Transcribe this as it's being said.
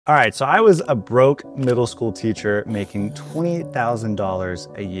All right, so I was a broke middle school teacher making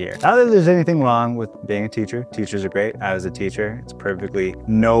 $20,000 a year. Not that there's anything wrong with being a teacher. Teachers are great. I was a teacher. It's a perfectly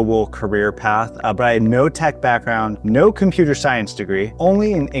noble career path, but I had no tech background, no computer science degree,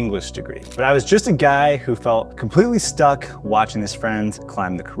 only an English degree. But I was just a guy who felt completely stuck watching his friends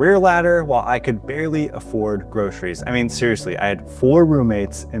climb the career ladder while I could barely afford groceries. I mean, seriously, I had 4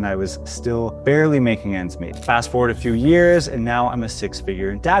 roommates and I was still barely making ends meet. Fast forward a few years and now I'm a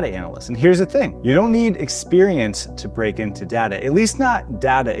 6-figure data analyst. And here's the thing, you don't need experience to break into data, at least not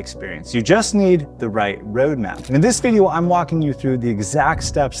data experience. You just need the right roadmap. And in this video, I'm walking you through the exact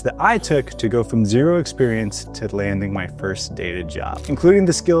steps that I took to go from 0 experience to landing my first data job, including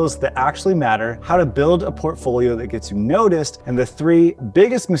the skills that actually matter, how to build a portfolio that gets you noticed, and the 3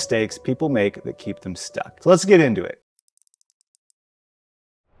 biggest mistakes people make that keep them stuck. So let's get into it.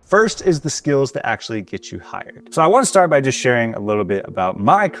 First is the skills that actually get you hired. So I want to start by just sharing a little bit about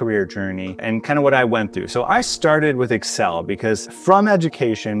my career journey and kind of what I went through. So I started with Excel because from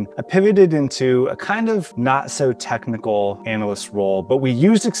education, I pivoted into a kind of not so technical analyst role, but we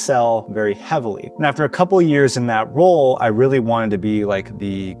used Excel very heavily. And after a couple of years in that role, I really wanted to be like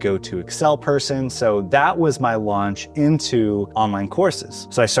the go-to Excel person. So that was my launch into online courses.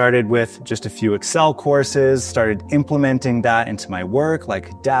 So I started with just a few Excel courses, started implementing that into my work, like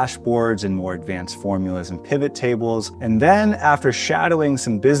dashboards and more advanced formulas and pivot tables. And then after shadowing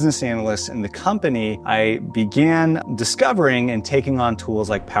some business analysts in the company, I began discovering and taking on tools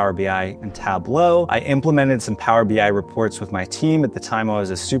like Power BI and Tableau. I implemented some Power BI reports with my team. At the time I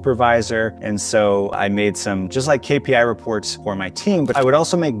was a supervisor. And so I made some just like KPI reports for my team, but I would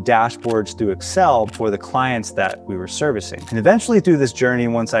also make dashboards through Excel for the clients that we were servicing. And eventually through this journey,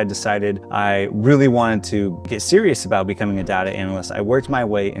 once I decided I really wanted to get serious about becoming a data analyst, I worked my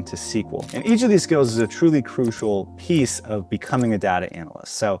way into SQL. And each of these skills is a truly crucial piece of becoming a data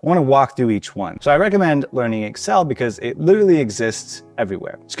analyst. So I want to walk through each one. So I recommend learning Excel because it literally exists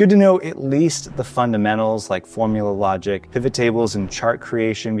everywhere. It's good to know at least the fundamentals like formula logic, pivot tables, and chart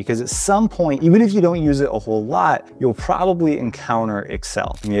creation, because at some point, even if you don't use it a whole lot, you'll probably encounter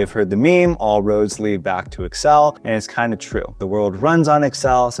Excel. You may have heard the meme, all roads lead back to Excel, and it's kind of true. The world runs on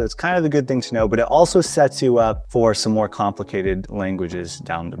Excel, so it's kind of a good thing to know, but it also sets you up for some more complicated languages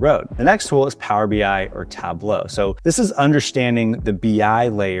down the road. The next tool is Power BI or Tableau. So this is understanding the BI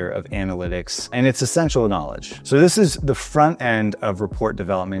layer of analytics and its essential knowledge. So this is the front end of report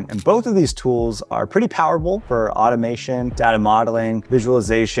development, and both of these tools are pretty powerful for automation, data modeling,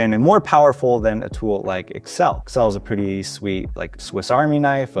 visualization, and more powerful than a tool like Excel. Excel is a pretty sweet like Swiss Army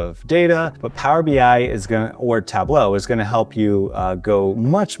knife of data, but Power BI or Tableau is gonna help you go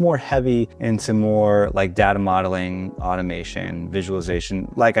much more heavy into more like data modeling, automation,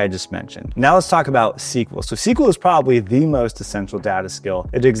 visualization, like I just mentioned. Now let's talk about SQL. So SQL is probably the most essential data skill.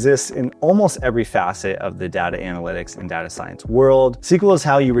 It exists in almost every facet of the data analytics and data science world. SQL is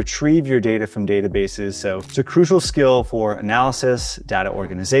how you retrieve your data from databases. So it's a crucial skill for analysis, data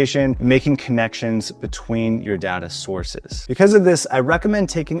organization, and making connections between your data sources. Because of this, I recommend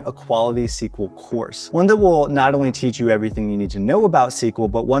taking a quality SQL course, one that will not only teach you everything you need to know about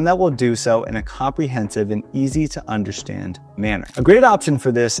SQL, but one that will do so in a comprehensive and easy to understand manner. A great option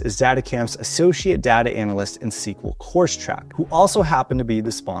for this is DataCamp's Associate Data Analyst in SQL course track, who also happen to be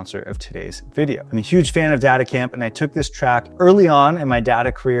the sponsor of today's video. I'm a huge fan of DataCamp, and I took this track early on in my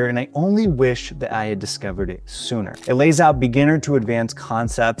data career, and I only wish that I had discovered it sooner. It lays out beginner to advanced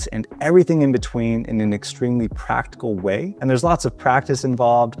concepts and everything in between in an extremely practical way, and there's lots of practice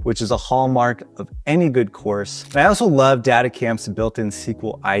involved, which is a hallmark of any good course. And I also love DataCamp's built-in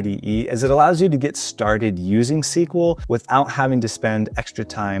SQL IDE, as it allows you to get started using SQL without having to spend extra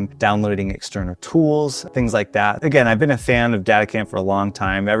time downloading external tools, things like that. Again, I've been a fan of DataCamp for a long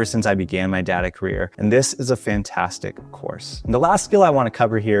time, ever since I began my data career, and this is a fantastic course. And the last skill I want to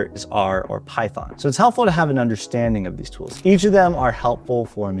cover here is R or Python. So it's helpful to have an understanding of these tools. Each of them are helpful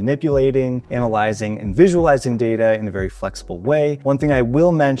for manipulating, analyzing, and visualizing data in a very flexible way. One thing I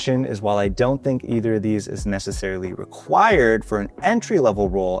will mention is while I don't think either of these is necessarily required for an entry-level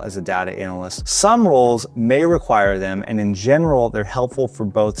role as a data analyst, some roles may require them, and in general, they're helpful for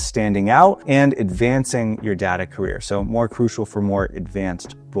both standing out and advancing your data career. So more crucial for more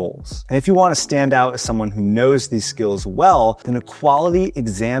advanced roles. And if you want to stand out as someone who knows these skills well, then a a quality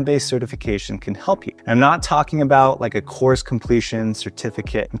exam-based certification can help you. I'm not talking about like a course completion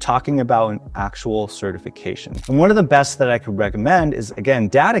certificate. I'm talking about an actual certification. And one of the best that I could recommend is, again,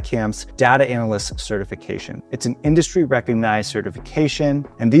 DataCamp's Data Analyst certification. It's an industry recognized certification,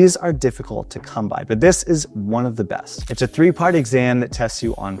 and these are difficult to come by, but this is one of the best. It's a 3-part exam that tests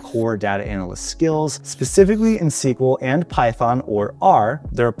you on core data analyst skills, specifically in SQL and Python or R.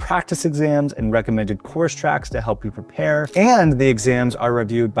 There are practice exams and recommended course tracks to help you prepare, and the exams are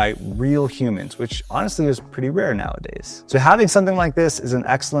reviewed by real humans, which honestly is pretty rare nowadays. So having something like this is an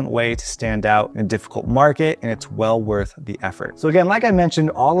excellent way to stand out in a difficult market, and it's well worth the effort. So again, like I mentioned,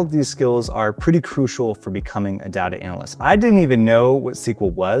 all of these skills are pretty crucial for becoming a data analyst. I didn't even know what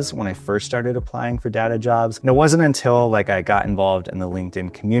SQL was when I first started applying for data jobs. And it wasn't until like I got involved in the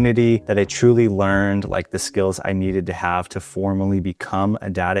LinkedIn community that I truly learned like the skills I needed to have to formally become a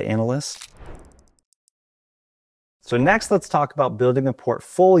data analyst. So next, let's talk about building a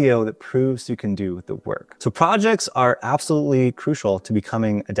portfolio that proves you can do the work. So projects are absolutely crucial to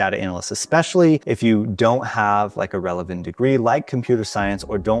becoming a data analyst, especially if you don't have like a relevant degree like computer science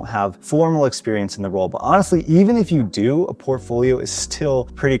or don't have formal experience in the role. But honestly, even if you do, a portfolio is still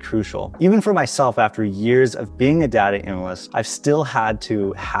pretty crucial. Even for myself, after years of being a data analyst, I've still had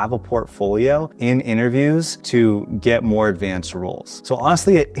to have a portfolio in interviews to get more advanced roles. So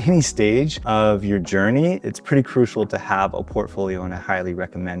honestly, at any stage of your journey, it's pretty crucial to have a portfolio, and I highly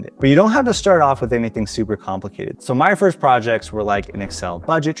recommend it. But you don't have to start off with anything super complicated. So my first projects were like an Excel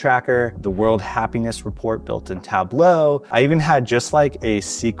budget tracker, the World Happiness Report built in Tableau. I even had just like a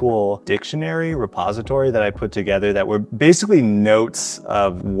SQL dictionary repository that I put together that were basically notes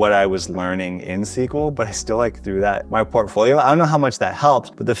of what I was learning in SQL, but I still like threw that in my portfolio. I don't know how much that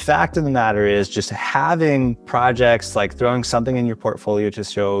helped, but the fact of the matter is just having projects, like throwing something in your portfolio to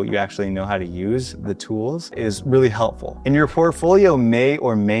show you actually know how to use the tools is really helpful. And your portfolio may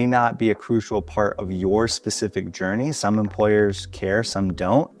or may not be a crucial part of your specific journey. Some employers care, some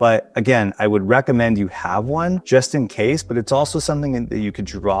don't. But again, I would recommend you have one just in case, but it's also something that you could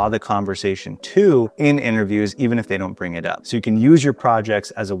draw the conversation to in interviews, even if they don't bring it up. So you can use your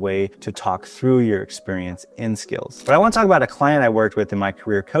projects as a way to talk through your experience in skills. But I want to talk about a client I worked with in my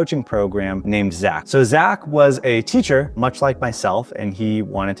career coaching program named Zach. So Zach was a teacher, much like myself, and he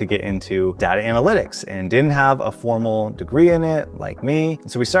wanted to get into data analytics and didn't have a formal degree in it like me.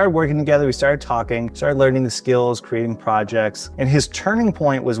 So we started working together, we started talking, started learning the skills, creating projects. And his turning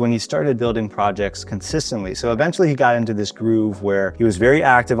point was when he started building projects consistently. So eventually he got into this groove where he was very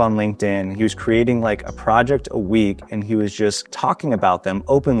active on LinkedIn. He was creating like a project a week, and he was just talking about them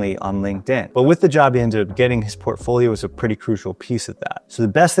openly on LinkedIn. But with the job he ended up getting, his portfolio was a pretty crucial piece of that. So the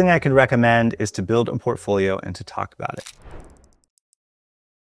best thing I could recommend is to build a portfolio and to talk about it.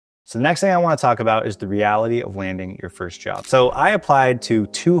 So the next thing I want to talk about is the reality of landing your first job. So I applied to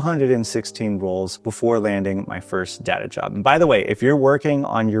 216 roles before landing my first data job. And by the way, if you're working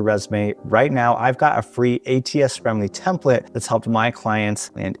on your resume right now, I've got a free ATS-friendly template that's helped my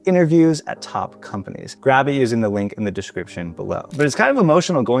clients land interviews at top companies. Grab it using the link in the description below. But it's kind of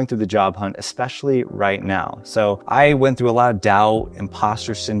emotional going through the job hunt, especially right now. So I went through a lot of doubt,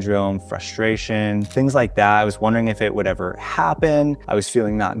 imposter syndrome, frustration, things like that. I was wondering if it would ever happen. I was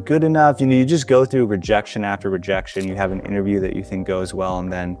feeling not good enough. You just go through rejection after rejection. You have an interview that you think goes well,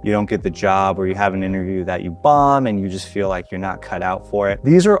 and then you don't get the job, or you have an interview that you bomb and you just feel like you're not cut out for it.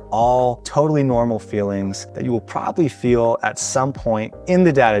 These are all totally normal feelings that you will probably feel at some point in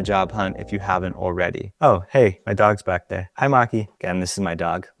the data job hunt if you haven't already. Oh, hey, my dog's back there. Hi, Maki. Again, this is my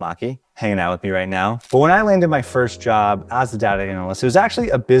dog, Maki, hanging out with me right now. But when I landed my first job as a data analyst, it was actually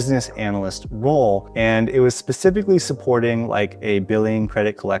a business analyst role, and it was specifically supporting like a billing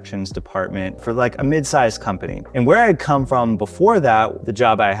credit collections department for like a mid-sized company. And where I had come from before that, the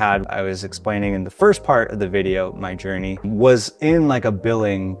job I had, I was explaining in the first part of the video, my journey, was in like a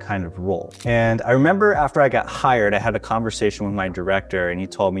billing kind of role. And I remember after I got hired, I had a conversation with my director, and he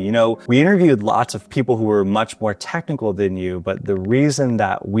told me, we interviewed lots of people who were much more technical than you, but the reason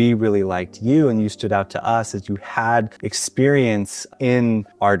that we really liked you and you stood out to us is you had experience in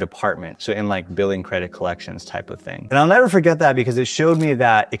our department. So in like billing credit collections type of thing. And I'll never forget that, because it showed me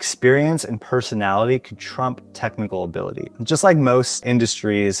that experience and personality could trump technical ability. Just like most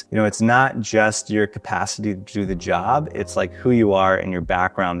industries, it's not just your capacity to do the job, it's like who you are and your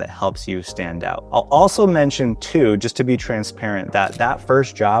background that helps you stand out. I'll also mention too, just to be transparent, that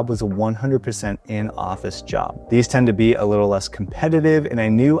first job was a 100% in-office job. These tend to be a little less competitive, and I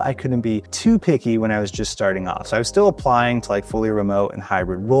knew I could couldn't be too picky when I was just starting off. So I was still applying to like fully remote and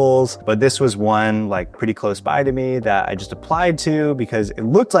hybrid roles, but this was one like pretty close by to me that I just applied to because it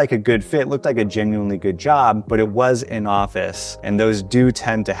looked like a good fit, looked like a genuinely good job, but it was in office, and those do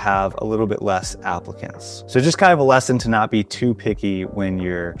tend to have a little bit less applicants. So just kind of a lesson to not be too picky when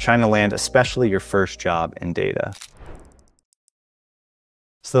you're trying to land, especially your first job in data.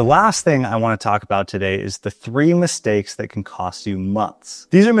 So the last thing I want to talk about today is the 3 mistakes that can cost you months.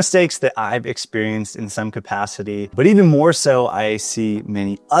 These are mistakes that I've experienced in some capacity, but even more so, I see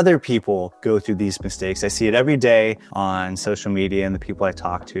many other people go through these mistakes. I see it every day on social media and the people I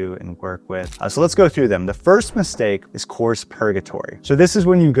talk to and work with. So let's go through them. The first mistake is course purgatory. So this is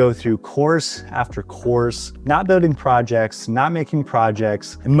when you go through course after course, not building projects, not making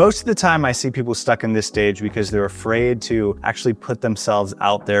projects. And most of the time I see people stuck in this stage because they're afraid to actually put themselves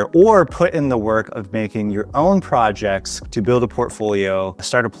out there or put in the work of making your own projects to build a portfolio,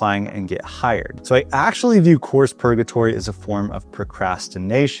 start applying and get hired. So I actually view course purgatory as a form of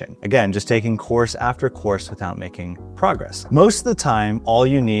procrastination. Again, just taking course after course without making progress. Most of the time, all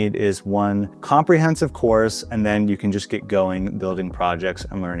you need is one comprehensive course, and then you can just get going building projects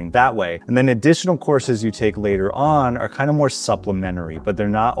and learning that way. And then additional courses you take later on are kind of more supplementary, but they're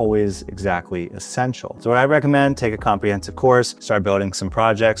not always exactly essential. So what I recommend, take a comprehensive course, start building some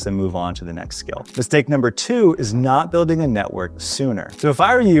projects, then move on to the next skill. Mistake number 2 is not building a network sooner. So if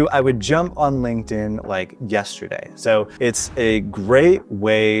I were you, I would jump on LinkedIn like yesterday. So it's a great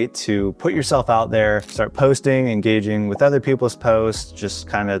way to put yourself out there, start posting, engaging with other people's posts, just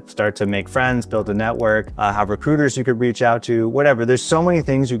kind of start to make friends, build a network, have recruiters you could reach out to, whatever. There's so many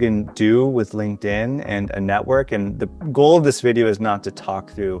things you can do with LinkedIn and a network. And the goal of this video is not to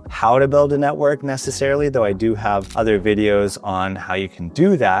talk through how to build a network necessarily, though I do have other videos on how you can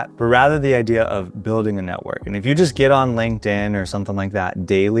do that, but rather the idea of building a network. And if you just get on LinkedIn or something like that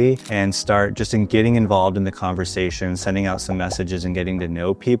daily and start just getting involved in the conversation, sending out some messages and getting to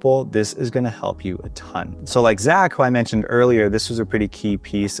know people, this is going to help you a ton. So like Zach, who I mentioned earlier, this was a pretty key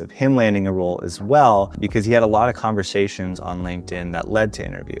piece of him landing a role as well, because he had a lot of conversations on LinkedIn that led to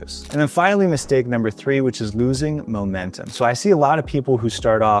interviews. And then finally, mistake number 3, which is losing momentum. So I see a lot of people who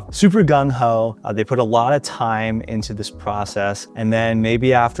start off super gung-ho, they put a lot of time into this process, and then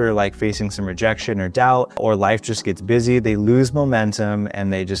maybe after like facing some rejection or doubt, or life just gets busy, they lose momentum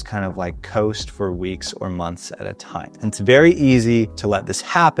and they just kind of like coast for weeks or months at a time. And it's very easy to let this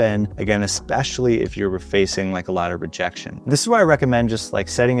happen, again, especially if you're facing like a lot of rejection. This is why I recommend just like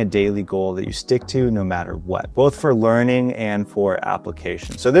setting a daily goal that you stick to no matter what, both for learning and for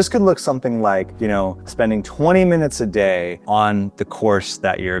application. So this could look something like, you know, spending 20 minutes a day on the course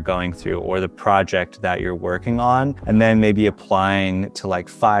that you're going through or the project that you're working on, and then maybe applying to like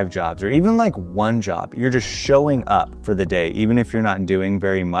 5 jobs or even like 1 job. You're just showing up for the day, even if you're not doing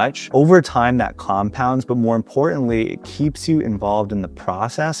very much. Over time, that compounds, but more importantly, it keeps you involved in the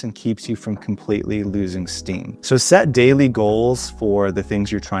process and keeps you from completely losing steam. So set daily goals for the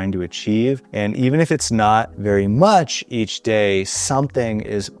things you're trying to achieve. And even if it's not very much each day, something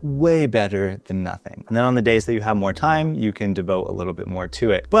is way better than nothing. And then on the days that you have more time, you can devote a little bit more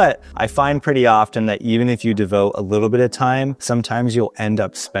to it. But I find pretty often that even if you devote a little bit of time, sometimes you'll end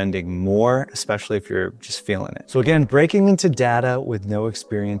up spending more, especially if you're just feeling it. So again, breaking into data with no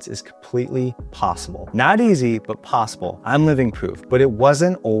experience is completely possible. Not easy, but possible. I'm living proof, but it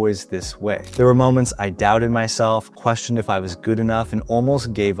wasn't always this way. There were moments I doubted myself, questioned if I was good enough, and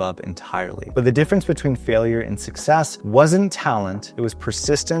almost gave up entirely. But the difference between failure and success wasn't talent, it was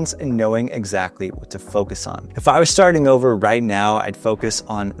persistence and knowing exactly what to focus on. If I was starting over right now, I'd focus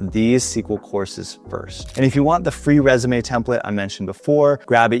on these SQL courses first. And if you want the free resume template I mentioned before,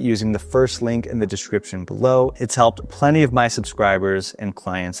 grab it using the first link in the description below. It's helped plenty of my subscribers and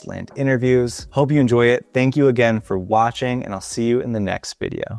clients land interviews. Hope you enjoy it. Thank you again for watching, and I'll see you in the next video.